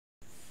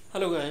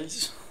Hello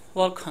guys,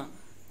 welcome.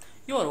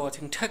 You are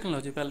watching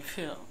Technology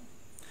Welfare.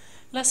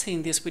 Let's see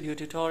in this video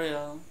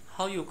tutorial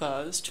how you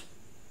cast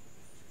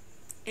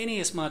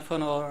any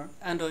smartphone or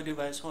Android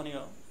device on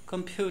your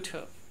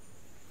computer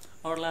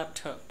or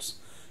laptops.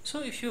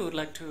 So if you would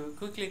like to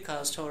quickly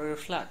cast or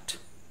reflect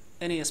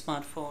any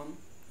smartphone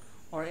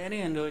or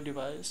any Android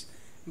device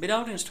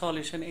without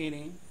installation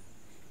any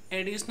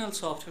additional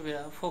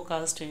software for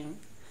casting,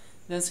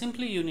 then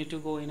simply you need to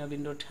go in a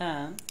Windows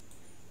 10.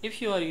 If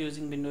you are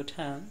using Windows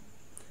 10,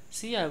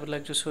 see, I would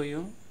like to show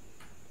you.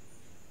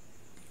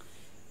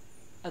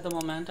 At the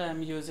moment I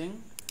am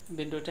using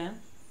Windows 10,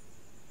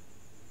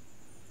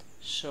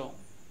 so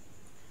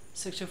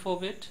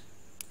 64-bit.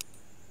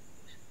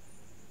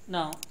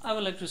 Now I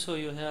would like to show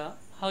you here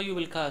how you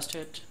will cast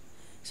it.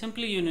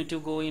 Simply you need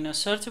to go in a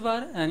search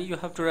bar and you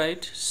have to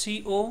write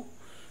CO,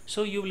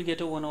 so you will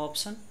get a one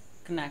option,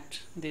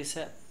 connect this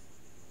app.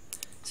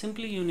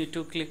 Simply you need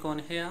to click on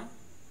here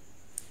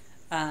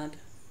and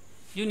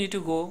you need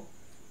to go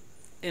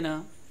in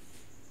a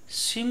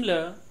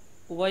similar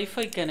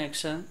Wi-Fi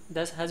connection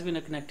that has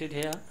been connected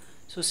here.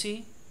 So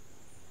see,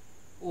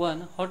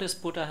 one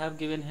hotspot I have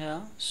given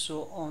here.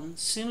 So on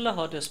similar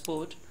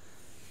hotspot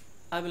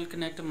I will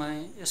connect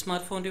my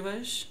smartphone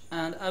device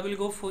and I will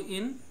go for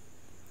in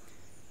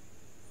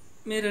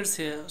mirrors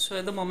here. So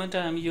at the moment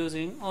I am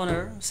using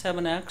Honor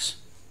 7X,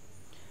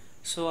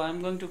 so I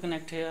am going to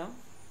connect here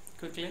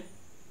quickly.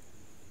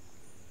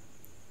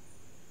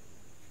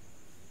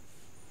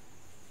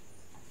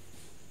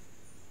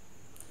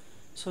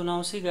 So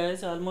now see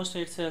guys, almost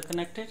it's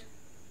connected.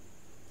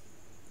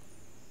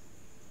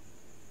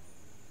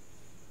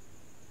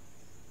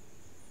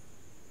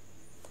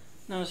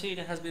 Now see, it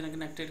has been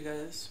connected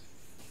guys.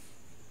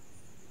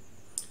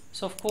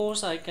 So of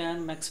course I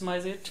can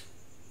maximize it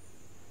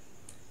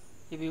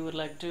if you would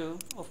like to,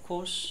 of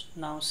course.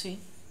 Now see,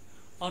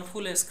 on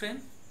full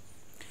screen.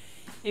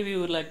 If you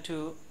would like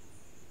to,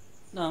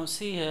 now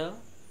see here,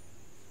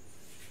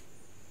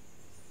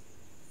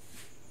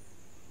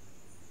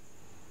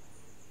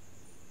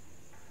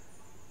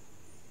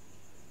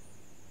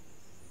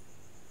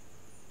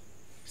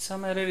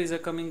 some error is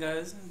coming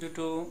guys due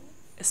to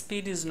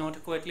speed is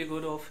not quite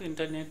good of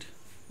internet,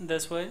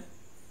 that's why.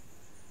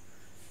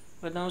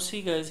 But now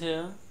see guys,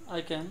 here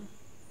I can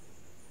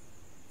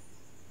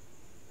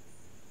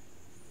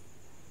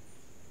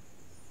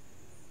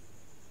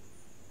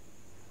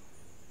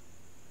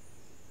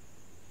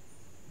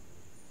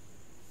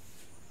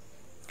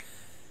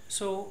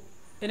so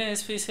in a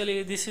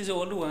especially this is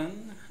old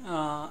one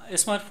a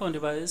smartphone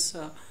device,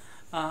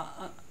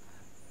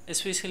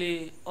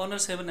 especially Honor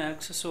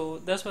 7X, so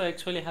that's why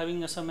actually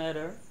having some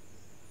error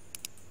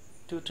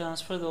to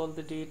transfer all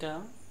the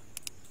data.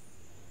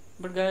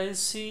 But guys,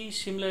 see,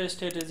 similar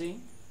strategy,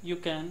 you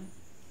can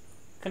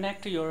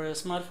connect your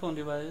smartphone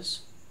device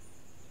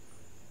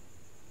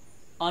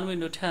on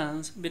Windows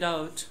 10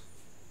 without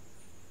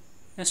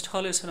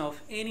installation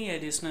of any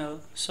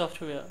additional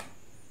software.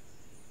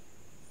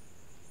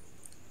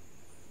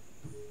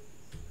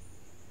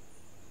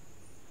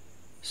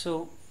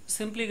 So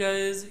simply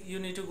guys, you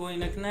need to go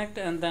in a connect,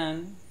 and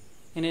then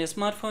in a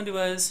smartphone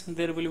device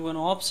there will be one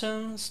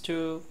options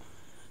to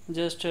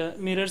just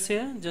mirrors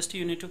here, just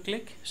you need to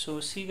click. So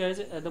see guys,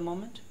 at the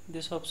moment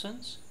these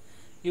options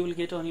you will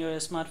get on your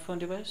smartphone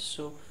device,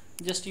 so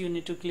just you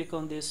need to click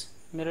on this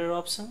mirror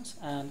options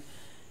and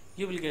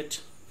you will get,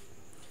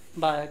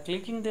 by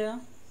clicking there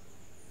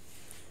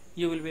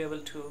you will be able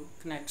to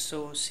connect.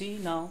 So see,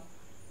 now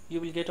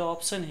you will get an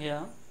option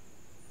here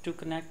to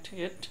connect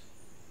it.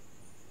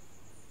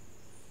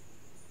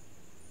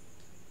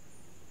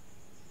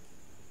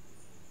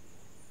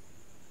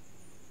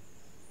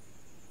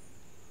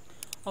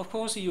 Of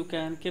course you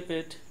can keep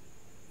it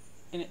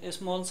in a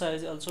small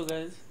size also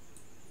guys.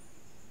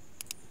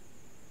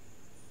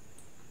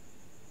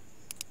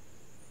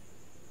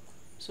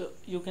 So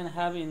you can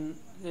have in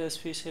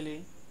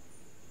especially.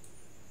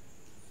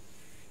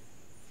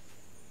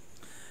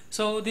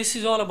 So this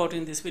is all about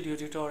in this video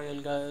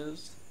tutorial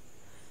guys.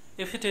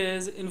 If it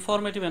is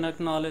informative and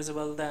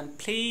knowledgeable, then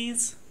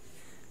please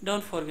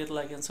don't forget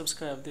like and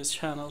subscribe this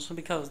channel, so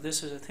because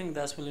this is a thing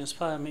that will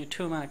inspire me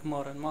to make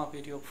more and more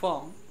video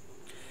form.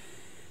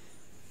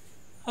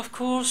 Of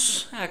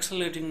course,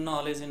 accelerating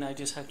knowledge in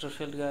IT sector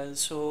field guys.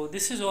 So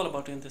this is all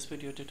about in this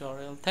video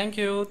tutorial. Thank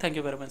you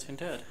very much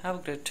indeed. Have a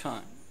great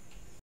time.